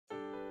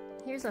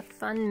Here's a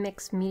fun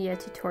mixed media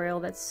tutorial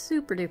that's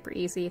super duper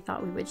easy. I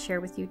thought we would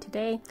share with you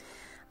today.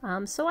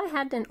 So I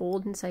had an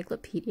old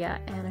encyclopedia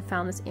and I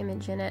found this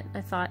image in it.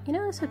 I thought, you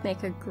know, this would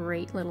make a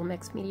great little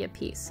mixed media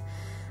piece.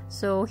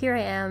 So here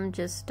I am,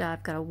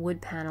 I've got a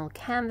wood panel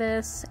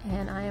canvas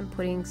and I am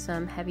putting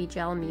some heavy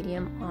gel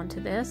medium onto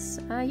this.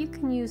 You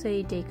can use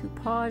a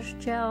decoupage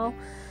gel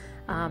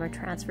or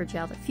transfer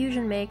gel that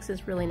Fusion makes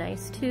is really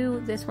nice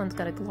too. This one's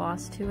got a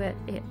gloss to it.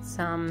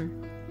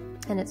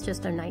 And it's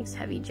just a nice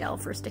heavy gel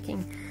for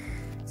sticking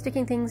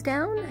things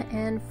down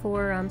and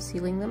for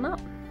sealing them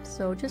up.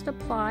 So just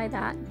apply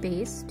that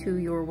base to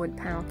your wood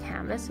panel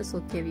canvas. This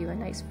will give you a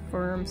nice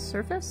firm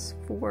surface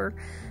for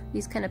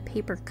these kind of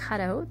paper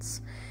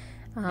cutouts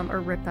or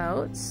rip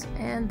outs,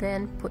 and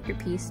then put your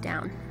piece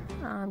down.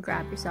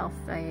 Grab yourself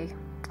a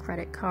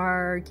credit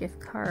card, gift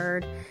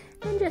card,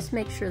 and just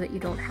make sure that you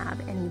don't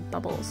have any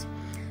bubbles.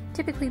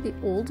 Typically the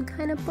old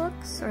kind of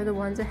books are the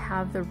ones that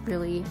have the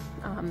really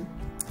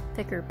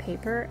thicker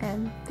paper,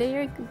 and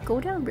they go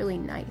down really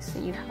nice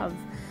and you have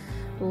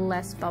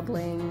less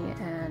bubbling,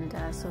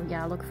 and so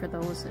yeah, look for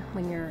those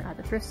when you're at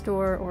the thrift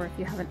store, or if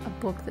you have a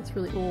book that's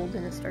really old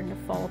and is starting to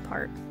fall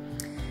apart.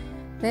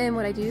 Then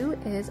what I do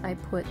is I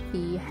put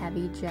the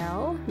heavy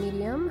gel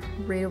medium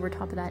right over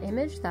top of that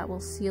image. That will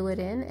seal it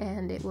in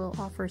and it will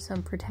offer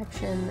some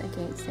protection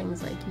against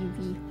things like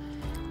UV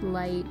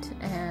light,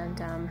 and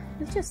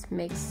it just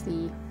makes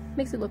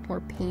it look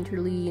more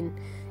painterly, and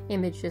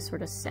image just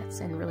sort of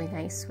sets in really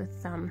nice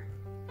with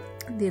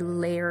the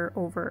layer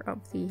over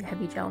of the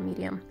heavy gel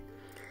medium.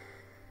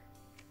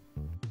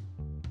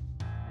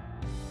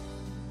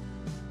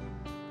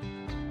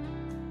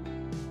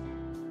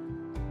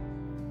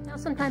 Now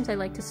sometimes I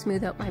like to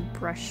smooth out my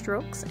brush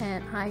strokes,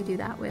 and I do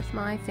that with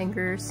my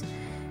fingers.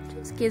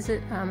 Just gives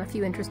it a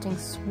few interesting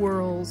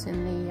swirls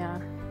in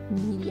the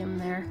medium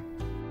there.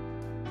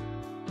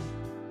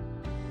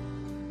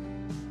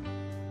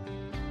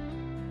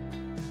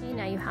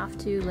 Now you have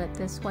to let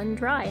this one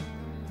dry.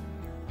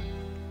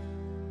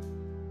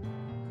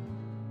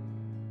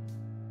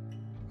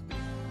 Okay,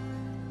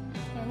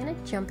 I'm going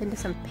to jump into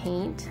some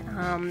paint.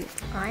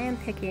 I am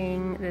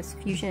picking this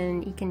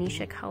Fusion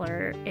Echinacea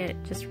color. It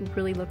just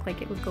really looked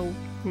like it would go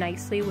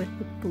nicely with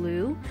the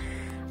blue,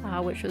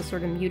 which was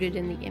sort of muted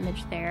in the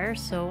image there.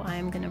 So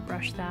I'm going to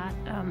brush that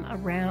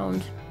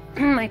around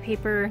my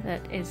paper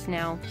that is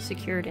now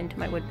secured into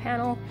my wood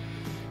panel.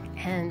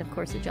 And of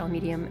course the gel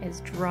medium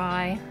is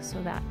dry,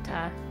 so that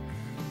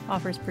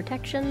offers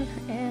protection.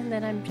 And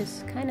then I'm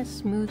just kind of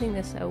smoothing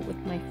this out with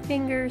my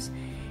fingers.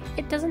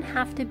 It doesn't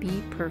have to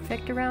be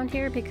perfect around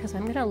here because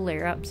I'm going to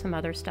layer up some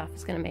other stuff.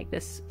 It's going to make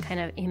this kind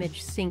of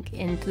image sink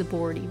into the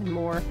board even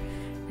more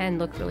and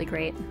look really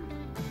great.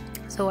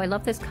 So I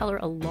love this color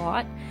a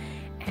lot,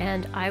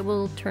 and I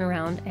will turn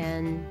around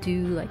and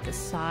do like the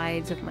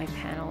sides of my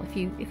panel.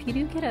 If you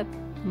do get a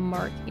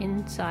mark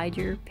inside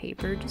your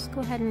paper, just go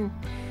ahead and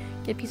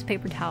get a piece of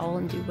paper towel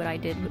and do what I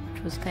did,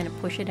 which was kind of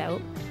push it out.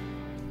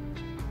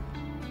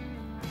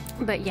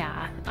 But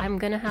yeah, I'm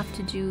gonna have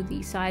to do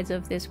the sides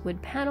of this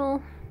wood panel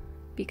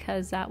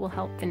because that will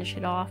help finish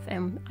it off,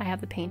 and I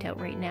have the paint out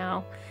right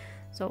now,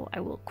 so I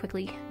will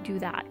quickly do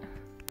that.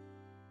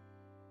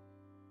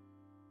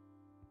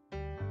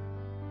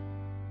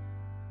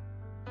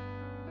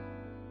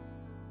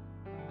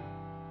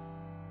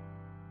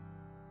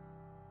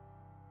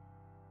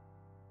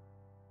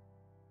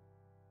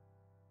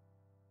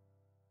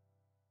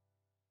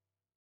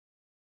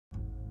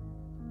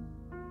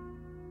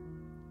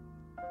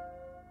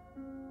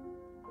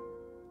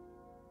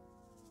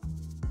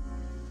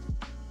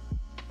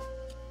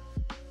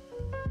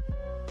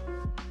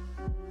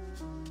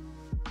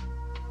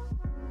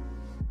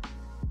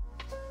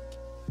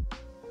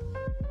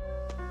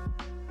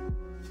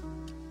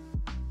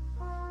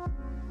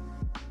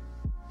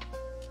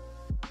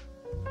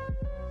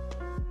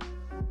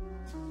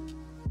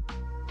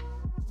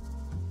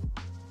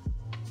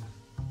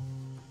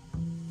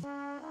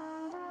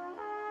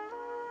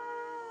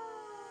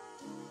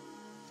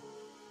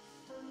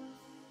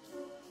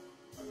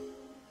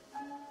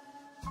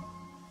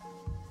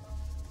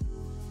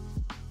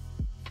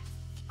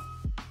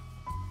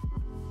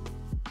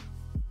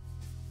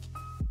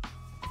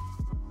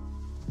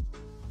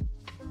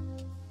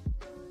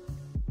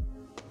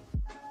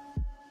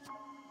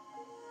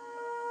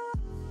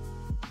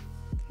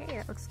 Okay,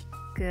 that looks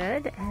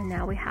good, and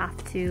now we have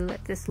to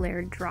let this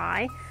layer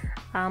dry.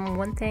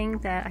 One thing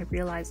that I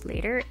realized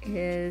later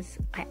is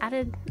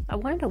I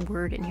wanted a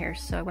word in here,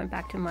 so I went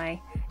back to my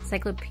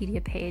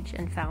encyclopedia page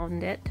and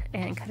found it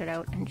and cut it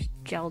out and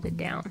gelled it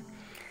down.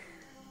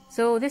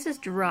 So this is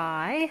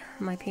dry,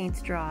 my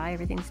paint's dry,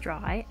 everything's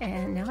dry,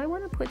 and now I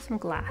want to put some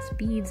glass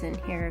beads in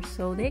here.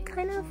 So they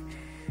kind of,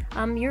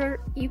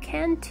 you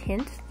can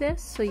tint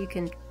this so you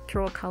can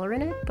throw a color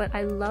in it, but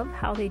I love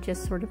how they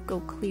just sort of go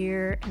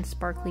clear and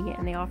sparkly,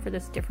 and they offer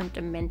this different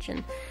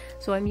dimension.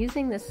 So I'm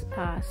using this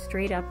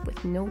straight up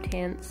with no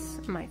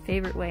tints, my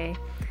favorite way,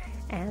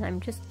 and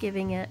I'm just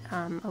giving it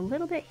a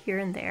little bit here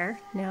and there.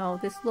 Now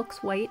this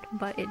looks white,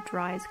 but it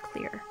dries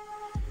clear.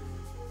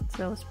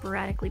 So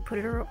sporadically put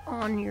it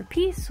on your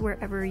piece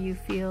wherever you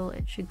feel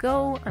it should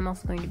go. I'm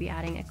also going to be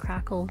adding a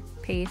Crackle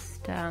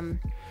paste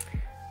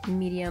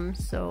medium,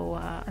 so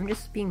I'm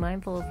just being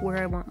mindful of where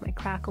I want my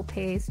Crackle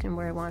paste and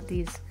where I want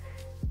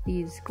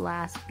these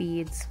glass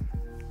beads.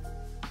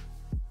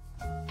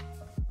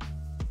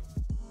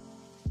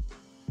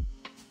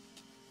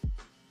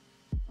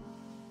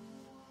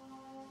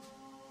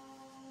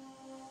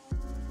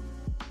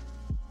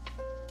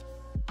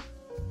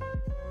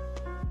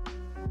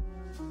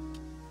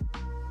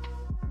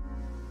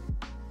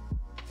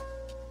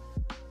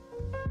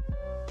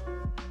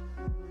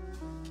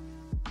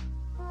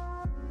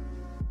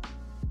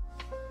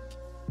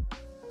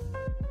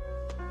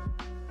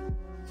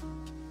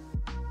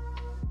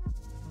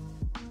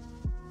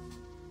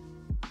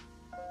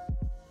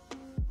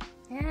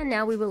 And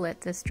now we will let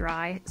this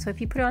dry. So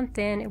if you put it on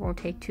thin, it won't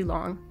take too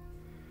long.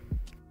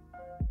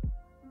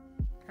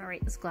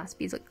 Alright, this glass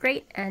beads look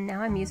great. And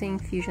now I'm using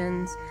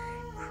Fusion's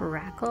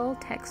Crackle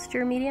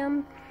texture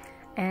medium.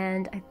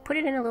 And I put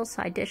it in a little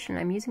side dish, and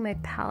I'm using my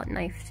palette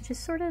knife to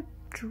just sort of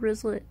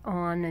drizzle it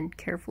on and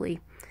carefully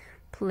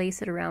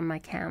place it around my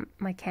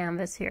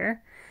canvas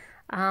here.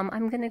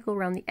 I'm going to go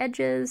around the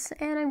edges,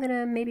 and I'm going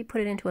to maybe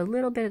put it into a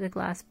little bit of the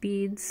glass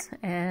beads,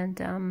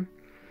 and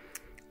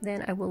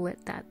then I will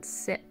let that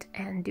sit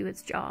and do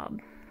its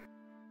job.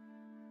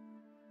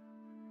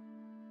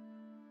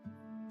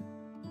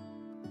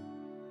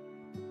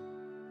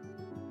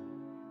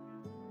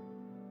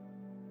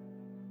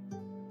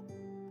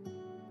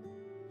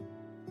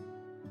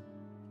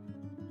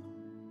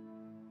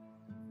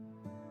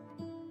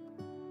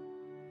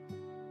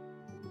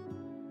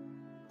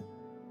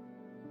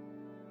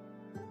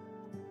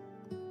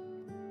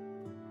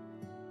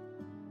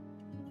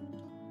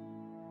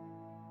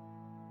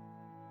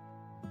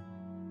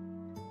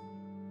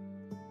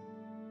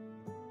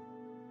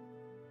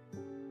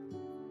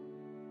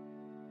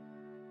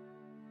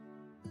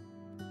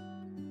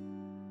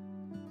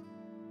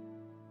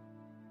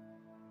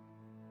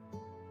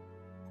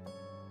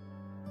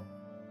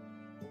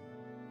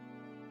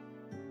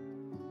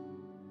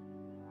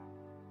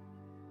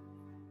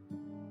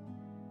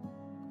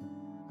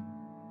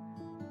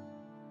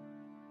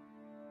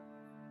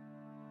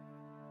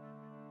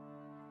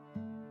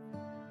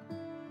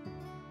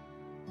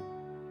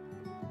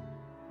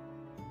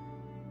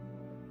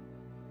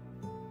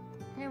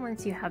 And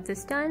once you have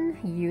this done,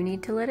 you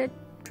need to let it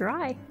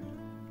dry.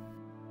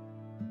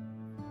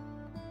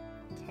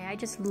 Okay, I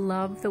just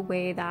love the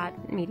way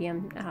that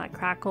medium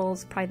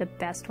crackles. Probably the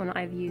best one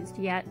I've used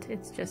yet.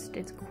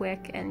 It's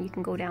quick, and you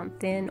can go down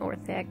thin or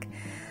thick.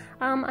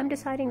 I'm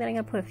deciding that I'm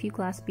going to put a few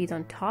glass beads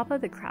on top of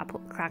the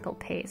Crackle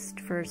paste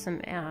for some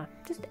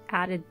just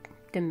added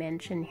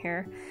dimension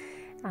here.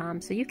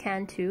 So you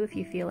can too if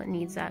you feel it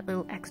needs that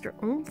little extra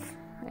oomph,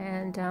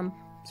 and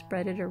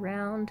spread it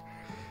around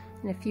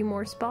in a few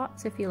more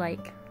spots if you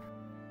like.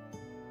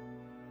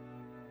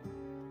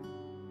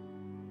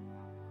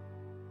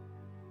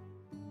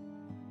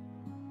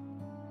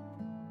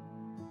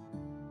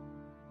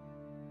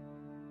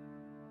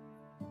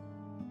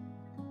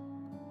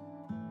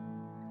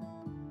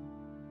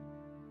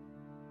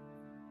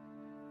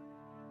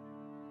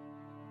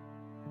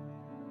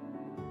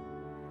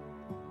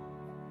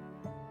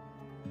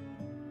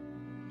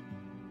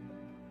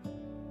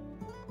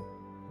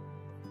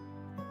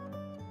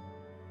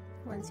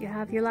 Once you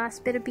have your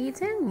last bit of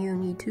beads in, you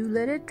need to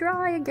let it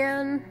dry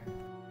again.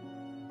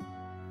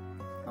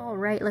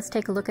 Alright, let's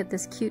take a look at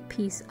this cute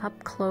piece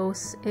up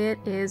close. It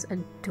is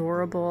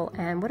adorable,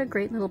 and what a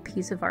great little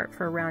piece of art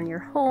for around your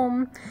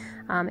home.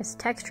 It's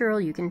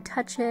textural, you can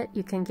touch it,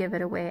 you can give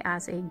it away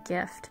as a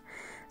gift.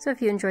 So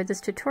if you enjoyed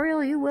this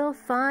tutorial, you will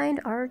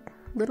find our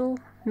little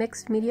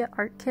mixed media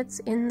art kits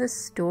in the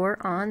store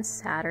on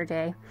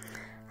Saturday.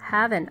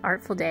 Have an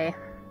artful day.